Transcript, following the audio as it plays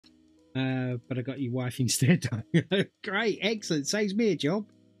But I got your wife instead. Great, excellent. Saves me a job.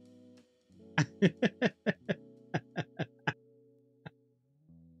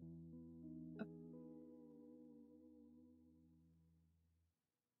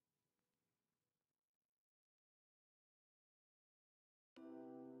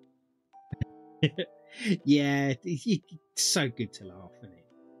 Yeah, it's so good to laugh, isn't it?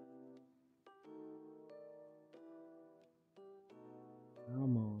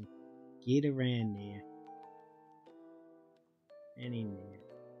 Come on, get around there and in there.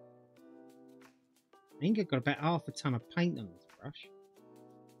 I think I've got about half a ton of paint on this brush.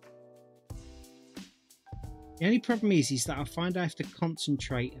 The only problem is that I find I have to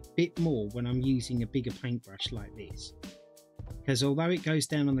concentrate a bit more when I'm using a bigger paintbrush like this. Because although it goes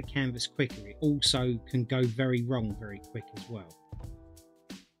down on the canvas quicker, it also can go very wrong very quick as well.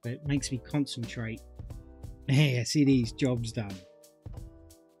 But it makes me concentrate. Yes, it is. Job's done.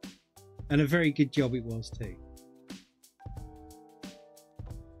 And a very good job it was too.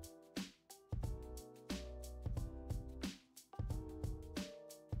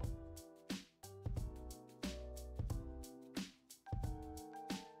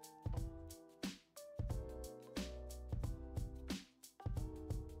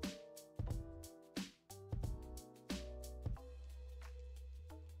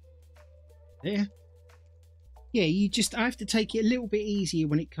 Yeah. Yeah, I have to take it a little bit easier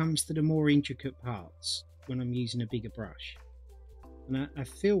when it comes to the more intricate parts when I'm using a bigger brush. And I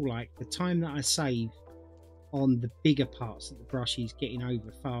feel like the time that I save on the bigger parts that the brush is getting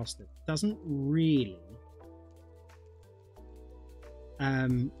over faster doesn't really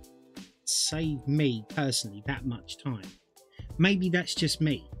save me personally that much time. Maybe that's just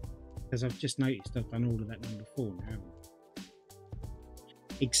me, because I've just noticed I've done all of that number 4 now,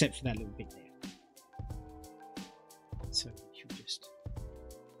 except for that little bit there. So we should just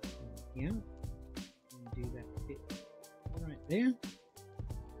yeah, and do that bit right there.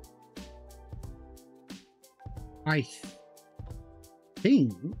 I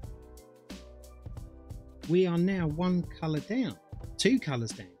think we are now 1 colour down, 2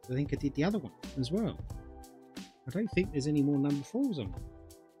 colours down. I think I did the other one as well. I don't think there's any more number 4s on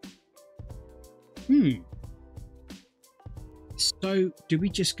it. So do we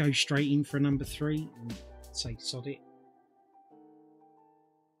just go straight in for a number 3 and say sod it?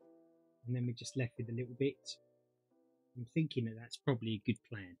 And then we're just left with a little bit. I'm thinking that that's probably a good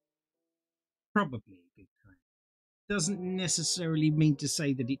plan. Probably a good plan. Doesn't necessarily mean to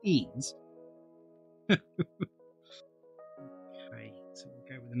say that it is. Okay, so we'll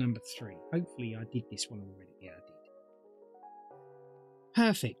go with the number 3. Hopefully I did this one already. Yeah, I did.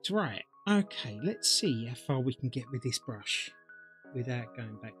 Perfect. Right. Okay, let's see how far we can get with this brush without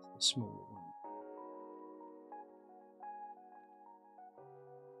going back to the smaller one.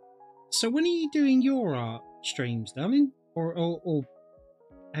 So when are you doing your art streams, darling? Or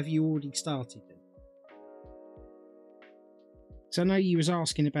have you already started them? So I know you was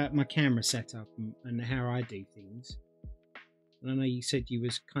asking about my camera setup and how I do things. And I know you said you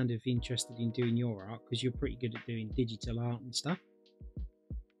was kind of interested in doing your art because you're pretty good at doing digital art and stuff.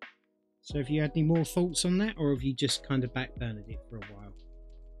 So have you had any more thoughts on that, or have you just kind of backburnered it for a while?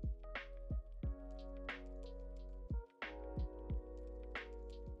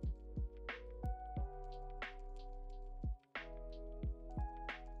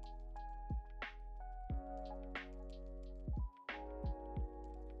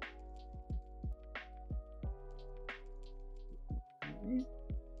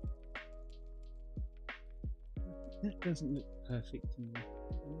 That doesn't look perfect to me.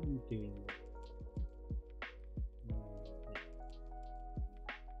 What am I doing?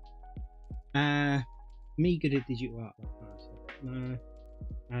 Me good at digital art like that. No,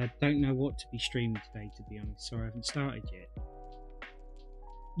 I don't know what to be streaming today, to be honest, so I haven't started yet.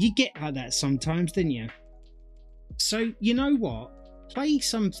 You get like that sometimes, didn't you? So, you know what? Play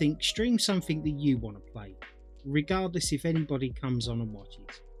something, stream something that you want to play, regardless if anybody comes on and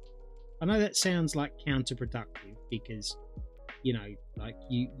watches. I know that sounds like counterproductive because, you know, like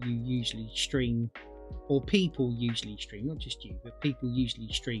you usually stream, or people usually stream, not just you, but people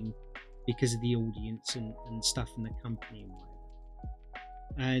usually stream because of the audience and stuff in the company and whatever.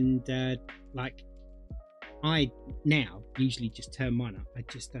 And like I now usually just turn mine up. I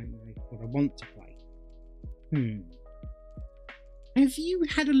just don't know what I want to play. Have you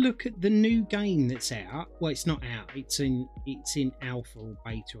had a look at the new game that's out? Well, it's not out. It's in alpha or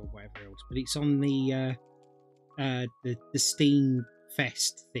beta or whatever else, but it's on the Steam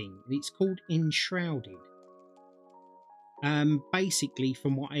Fest thing. It's called Enshrouded. Basically,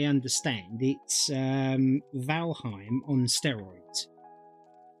 from what I understand, it's Valheim on steroids.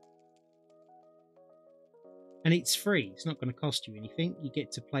 and it's free. It's not going to cost you anything. You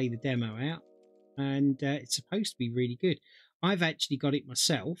get to play the demo out, and it's supposed to be really good. I've actually got it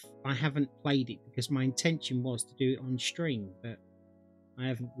myself. I haven't played it because my intention was to do it on stream, but I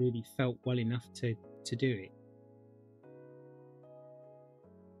haven't really felt well enough to do it.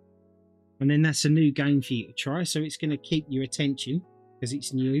 And then that's a new game for you to try, so it's going to keep your attention because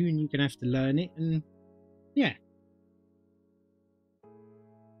it's new and you're going to have to learn it. And yeah.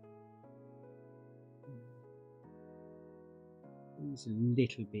 There's a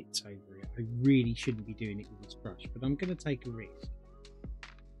little bit over it. I really shouldn't be doing it with this brush, but I'm going to take a risk.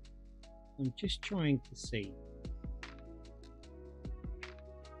 I'm just trying to see,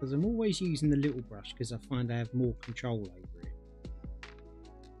 because I'm always using the little brush because I find I have more control over it.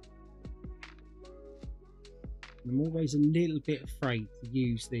 I'm always a little bit afraid to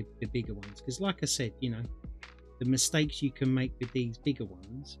use the bigger ones because, like I said, you know, the mistakes you can make with these bigger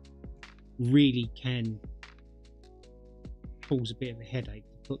ones really can cause a bit of a headache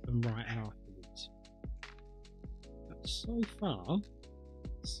to put them right afterwards. But so far,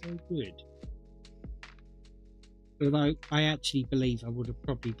 so good. Although I actually believe I would have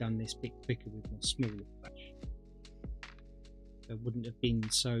probably done this bit quicker with my smaller brush. I wouldn't have been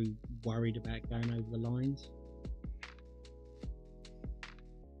so worried about going over the lines.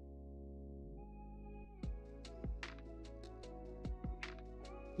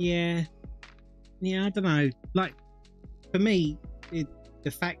 Yeah, I don't know. Like, for me,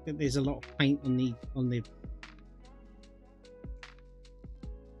 the fact that there's a lot of paint on the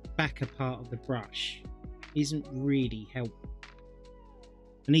backer part of the brush isn't really helpful.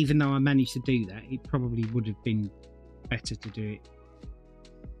 And even though I managed to do that, it probably would have been better to do it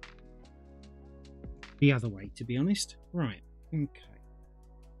the other way, to be honest. Right, okay.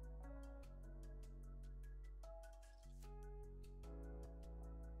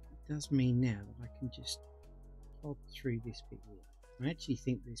 It does mean now that I can just plod through this bit here. I actually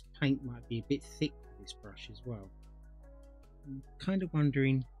think this paint might be a bit thick for this brush as well. I'm kind of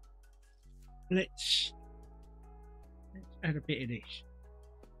wondering, let's add a bit of this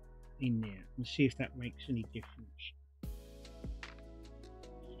in there and see if that makes any difference.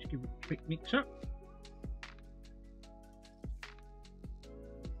 Just give it a quick mix up.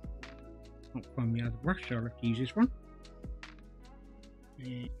 Can't find my other brush, so I'll have to use this one.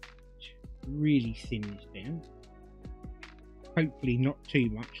 And really thin this down. Hopefully not too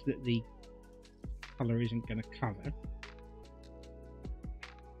much that the colour isn't going to cover.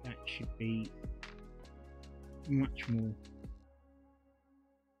 That should be much more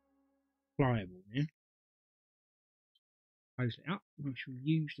pliable now. Close it up. I shall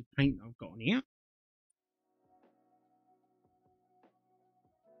use the paint I've got on here.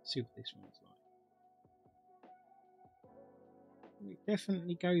 See what this one's like. It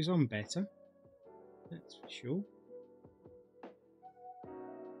definitely goes on better, that's for sure.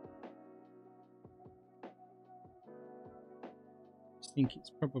 I think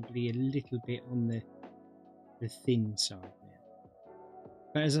it's probably a little bit on the thin side now.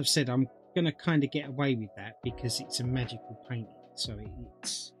 But as I've said, I'm going to kind of get away with that because it's a magical painting, so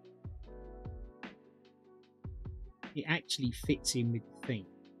it actually fits in with the theme.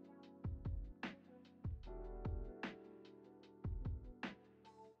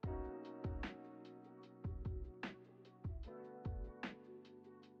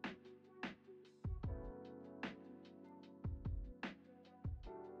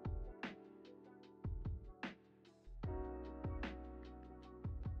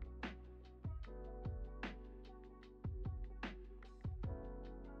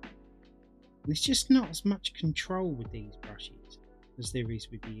 There's just not as much control with these brushes as there is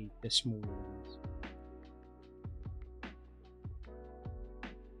with the smaller ones.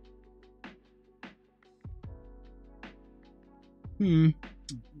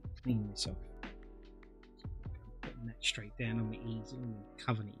 Clean this off. Putting that straight down on the easel and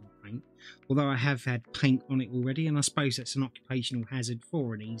covering it in paint. Although I have had paint on it already, and I suppose that's an occupational hazard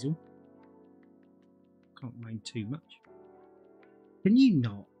for an easel. Can't moan too much. Can you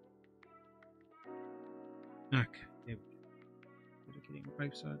not? Okay, there we go. Did I get it on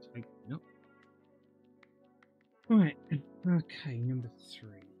both sides? Hopefully not. Right, okay, number 3.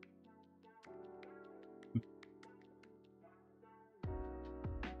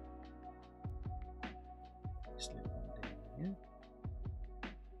 Just let that down here.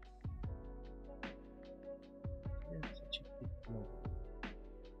 Yeah, such a big blob.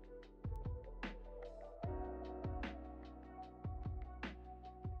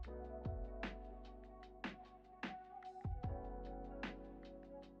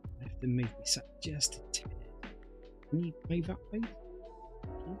 To move this up just a tad. Can you move up, please?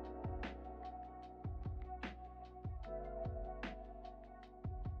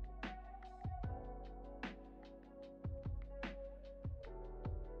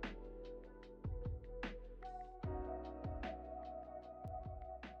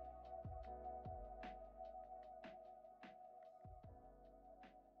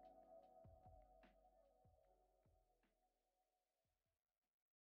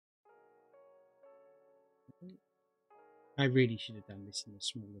 I really should have done this in a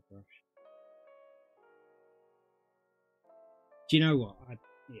smaller brush. Do you know what?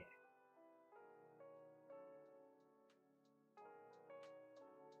 Yeah.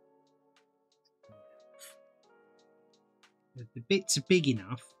 The bits are big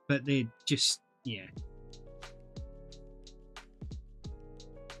enough, but they're just, yeah.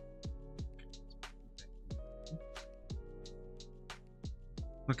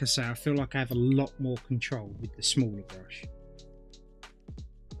 Like I say, I feel like I have a lot more control with the smaller brush.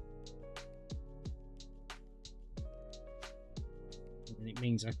 And it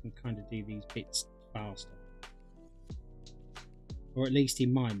means I can kind of do these bits faster. Or at least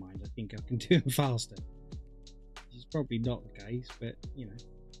in my mind, I think I can do them faster. Which is probably not the case, but, you know,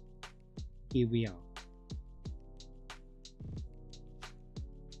 here we are.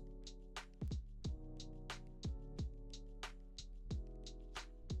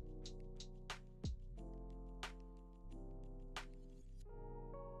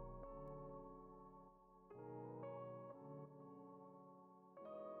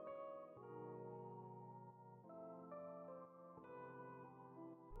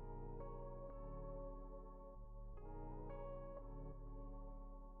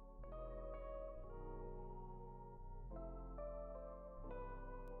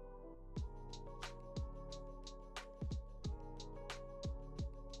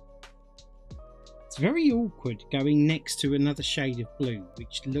 It's very awkward going next to another shade of blue,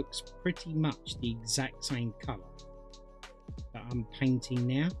 which looks pretty much the exact same colour that I'm painting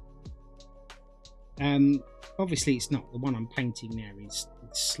now. Obviously it's not. The one I'm painting now is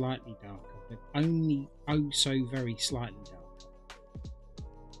slightly darker, but only oh so very slightly darker.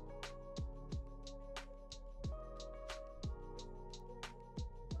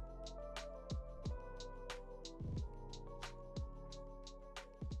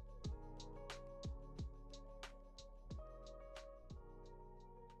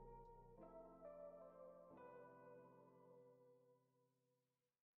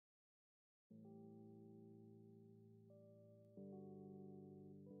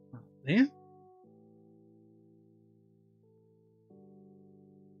 There.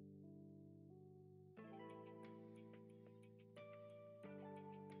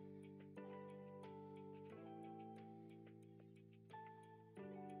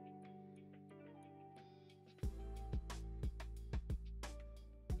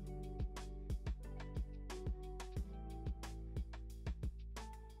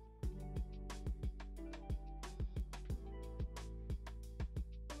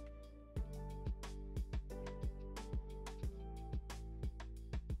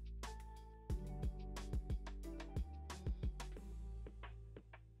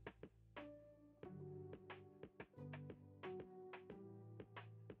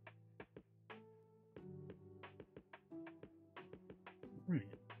 Right.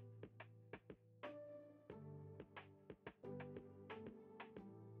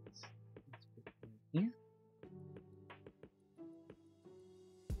 Yeah.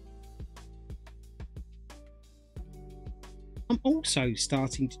 I'm also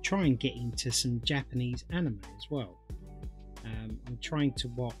starting to try and get into some Japanese anime as well. I'm trying to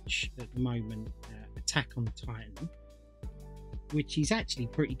watch at the moment Attack on Titan, which is actually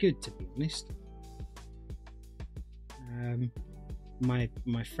pretty good, to be honest.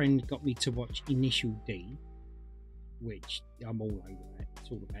 My friend got me to watch Initial D, which I'm all over that.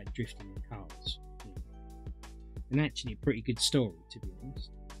 It's all about drifting in cars, you know. And actually a pretty good story, to be honest.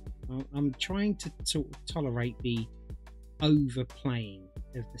 I'm trying to sort of tolerate the overplaying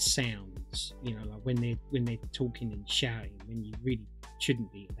of the sounds, you know, like when they're talking and shouting when you really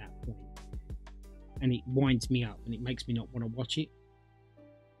shouldn't be at that point, and it winds me up and it makes me not want to watch it.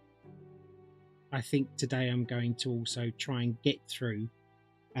 I think today I'm going to also try and get through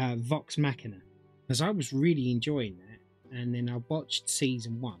Vox Machina, because I was really enjoying that, and then I watched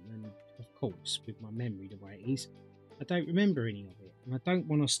season 1, and of course with my memory the way it is, I don't remember any of it, and I don't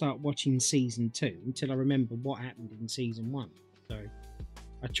want to start watching season 2 until I remember what happened in season 1. So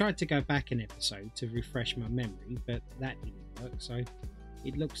I tried to go back an episode to refresh my memory, but that didn't work, so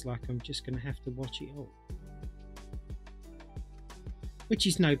it looks like I'm just going to have to watch it all, which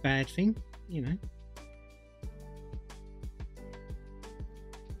is no bad thing, you know.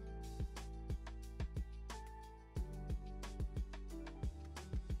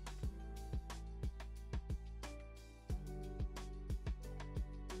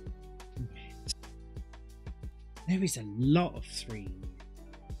 There is a lot of 3 in here.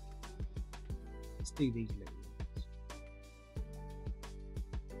 Let's do these little ones.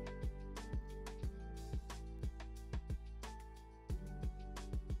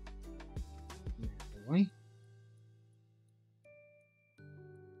 Out of the way.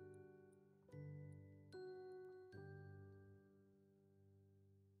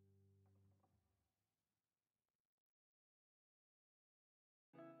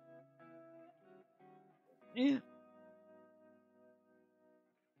 Yeah.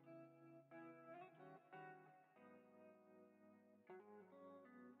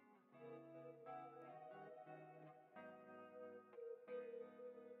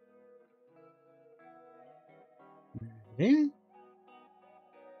 Then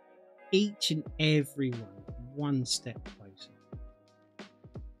each and every one step closer.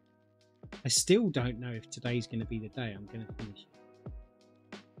 I still don't know if today's going to be the day I'm going to finish it.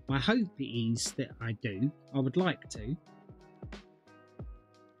 My hope is that I do. I would like to.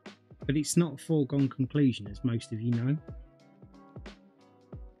 But it's not a foregone conclusion, as most of you know.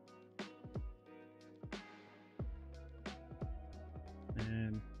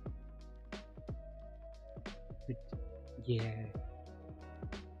 But yeah.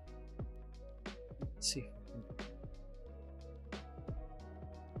 Let's see if I can...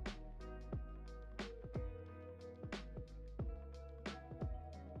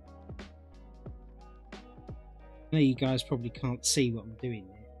 I know you guys probably can't see what I'm doing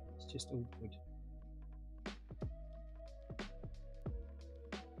there. It's just awkward.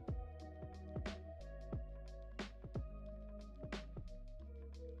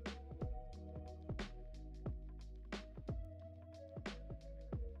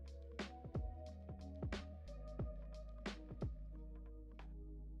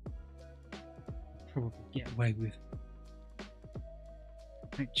 Probably get away with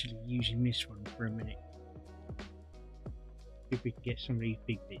actually using this one for a minute. If we can get some of these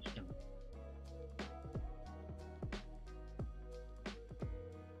big bits done.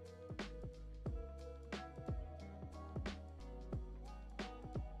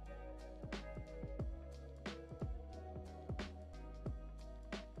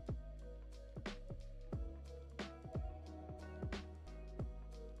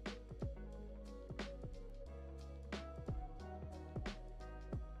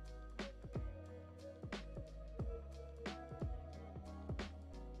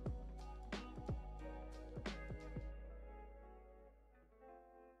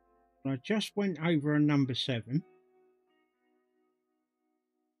 I just went over a number 7.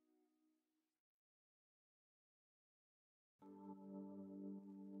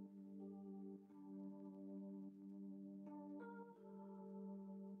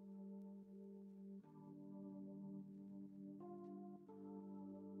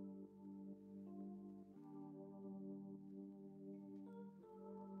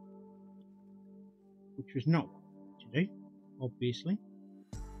 Which was not what I wanted to do, obviously.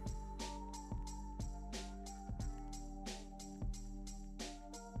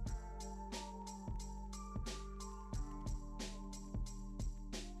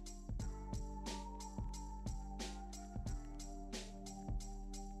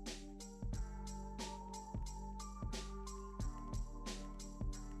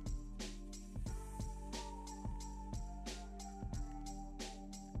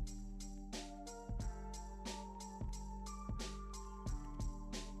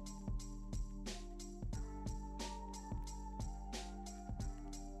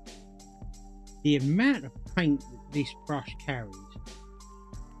 The amount of paint that this brush carries.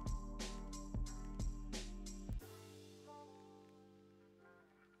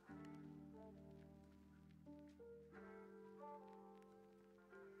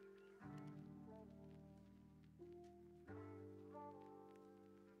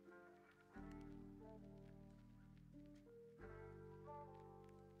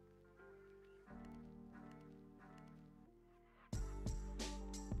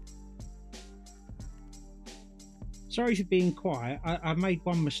 Sorry for being quiet. I made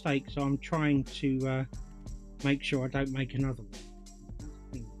one mistake, so I'm trying to make sure I don't make another one.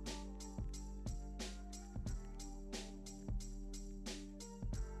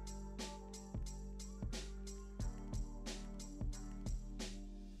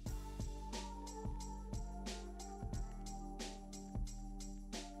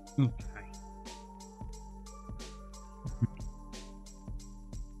 Okay.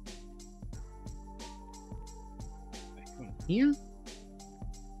 Back on here.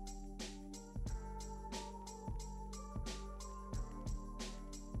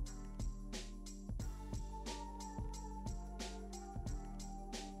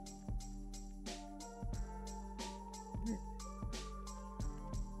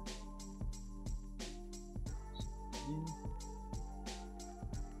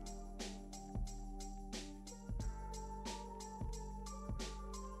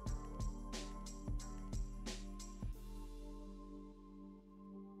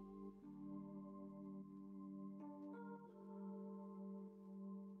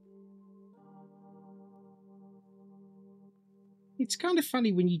 It's kind of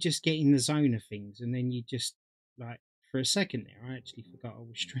funny when you just get in the zone of things and then you just, like, for a second there, I actually forgot I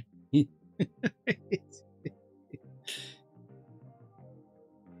was streaming.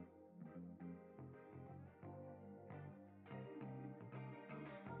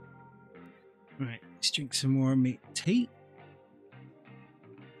 Right, let's drink some more of my tea.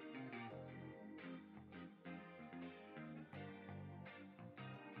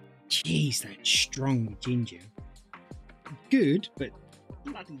 Jeez, that's strong ginger. Good, but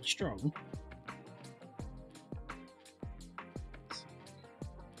bloody strong.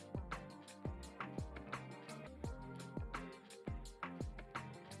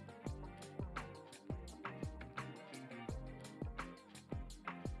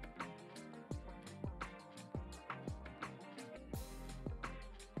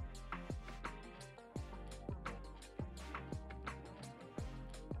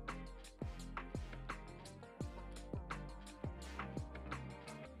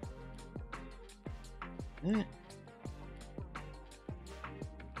 Yeah.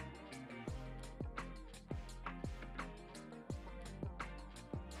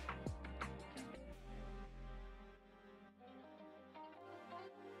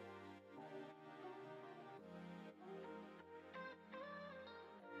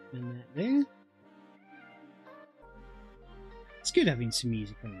 And that there. It's good having some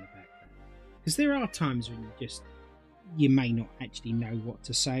music on in the background, because there are times when you may not actually know what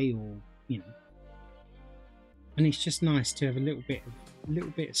to say, or and it's just nice to have a little bit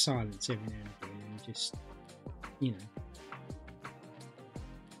of silence every now and again, and just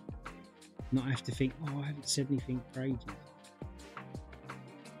not have to think, oh, I haven't said anything for ages.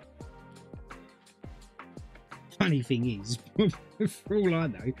 Funny thing is, for all I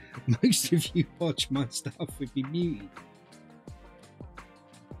know, most of you watch my stuff would be muted.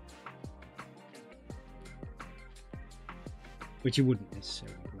 Which you wouldn't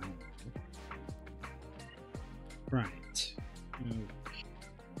necessarily blame me for. Right. Okay.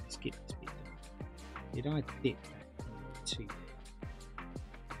 Let's get this bit done. Did I dip that too?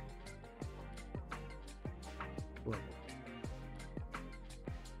 Well,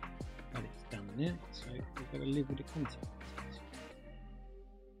 but it's done now, so we've got to live with the consequences.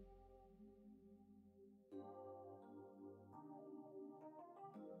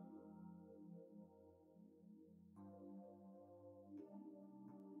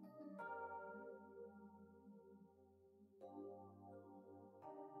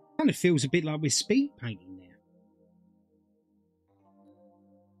 Kind of feels a bit like we're speed painting now.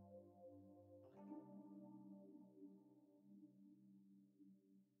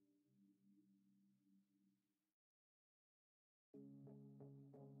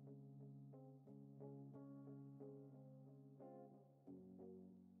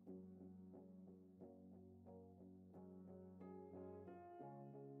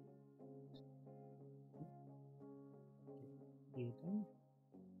 Here done.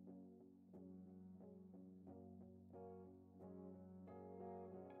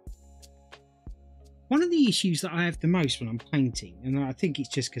 One of the issues that I have the most when I'm painting, and I think it's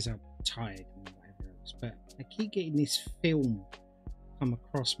just because I'm tired and whatever else, but I keep getting this film come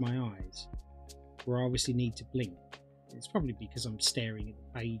across my eyes where I obviously need to blink. It's probably because I'm staring at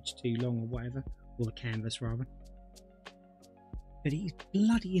the page too long or whatever, or the canvas rather. But it is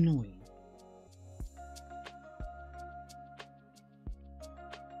bloody annoying.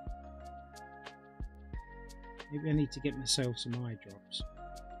 Maybe I need to get myself some eye drops.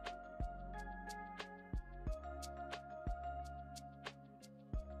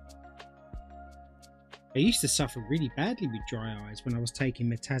 I used to suffer really badly with dry eyes when I was taking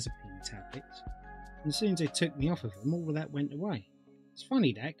metazapine tablets, and as soon as they took me off of them, all of that went away. It's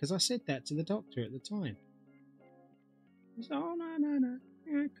funny that, because I said that to the doctor at the time. He said, oh, no,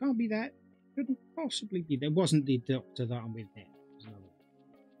 yeah, it can't be that. Couldn't possibly be. There wasn't the doctor that I'm with now.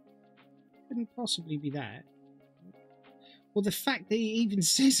 Couldn't possibly be that. Well, the fact that he even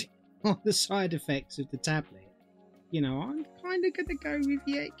says on the side effects of the tablet, I'm kind of going to go with,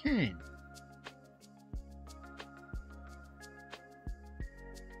 yeah, it can.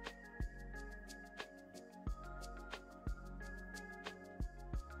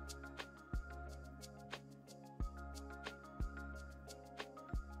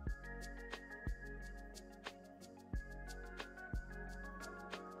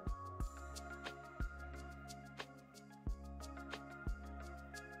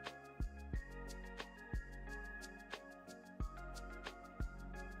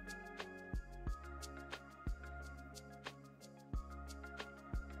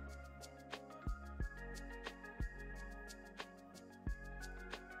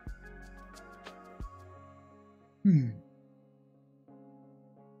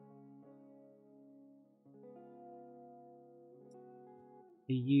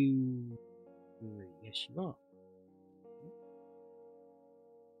 Are you... Yes, you are.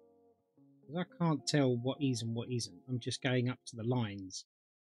 Because I can't tell what is and what isn't. I'm just going up to the lines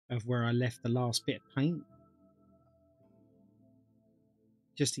of where I left the last bit of paint.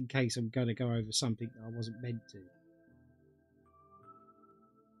 Just in case I'm going to go over something that I wasn't meant to.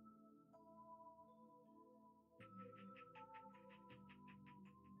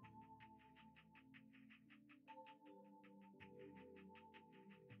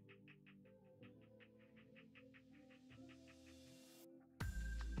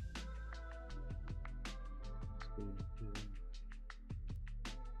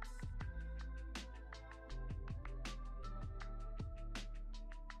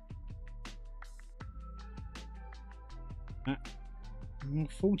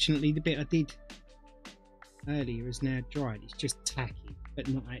 Unfortunately, the bit I did earlier is now dried. It's just tacky, but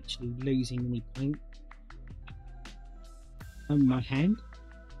not actually losing any paint on my hand.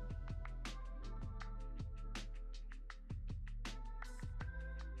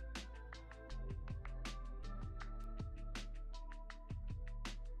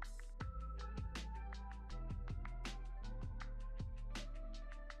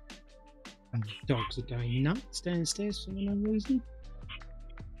 And the dogs are going nuts downstairs for no reason.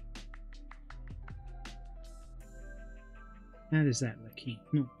 How does that look?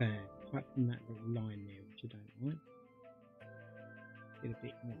 Not bad, apart from that little line there, which I don't like. Get a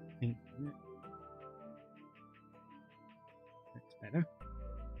bit more pink in it. That's better.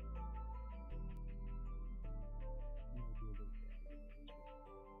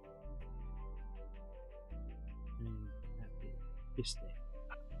 And that bit just there.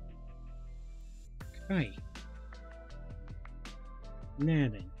 Okay. Now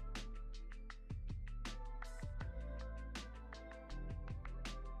then.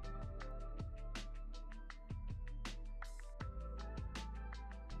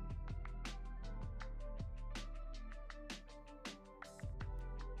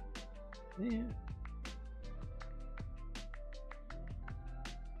 Yeah.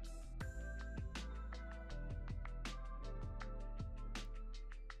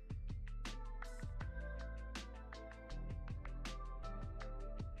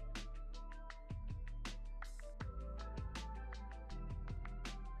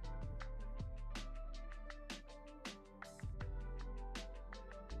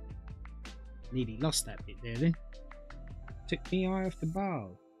 Nearly lost that bit there then. Took me eye off the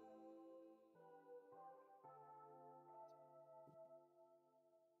ball.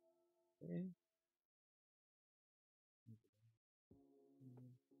 There.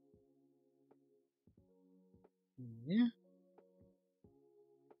 Yeah.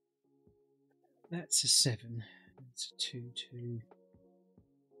 That's a 7. That's a 2, 2.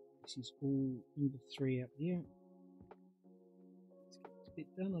 This is all number 3 up here. Let's get this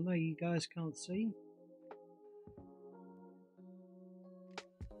bit done. I know you guys can't see.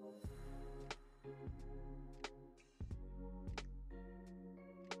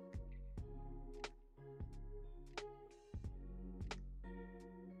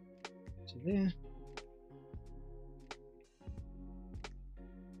 To there.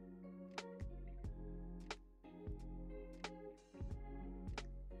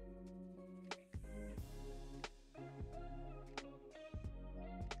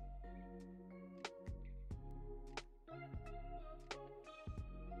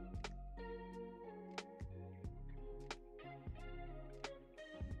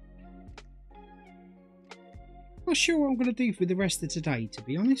 Not sure what I'm going to do for the rest of today, to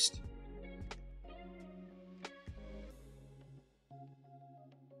be honest.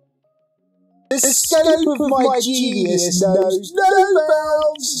 The scope of my genius knows no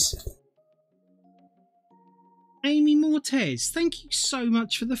bounds. Amy Mortez, thank you so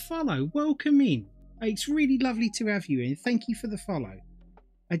much for the follow. Welcome in. It's really lovely to have you in. Thank you for the follow.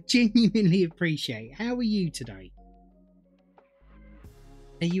 I genuinely appreciate it. How are you today?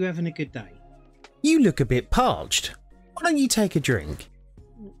 Are you having a good day? You look a bit parched. Why don't you take a drink?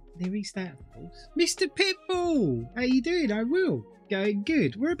 There is that, of course. Mr. Pitbull! How you doing? I will. Going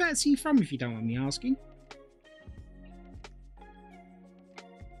good. Whereabouts are you from, if you don't mind me asking?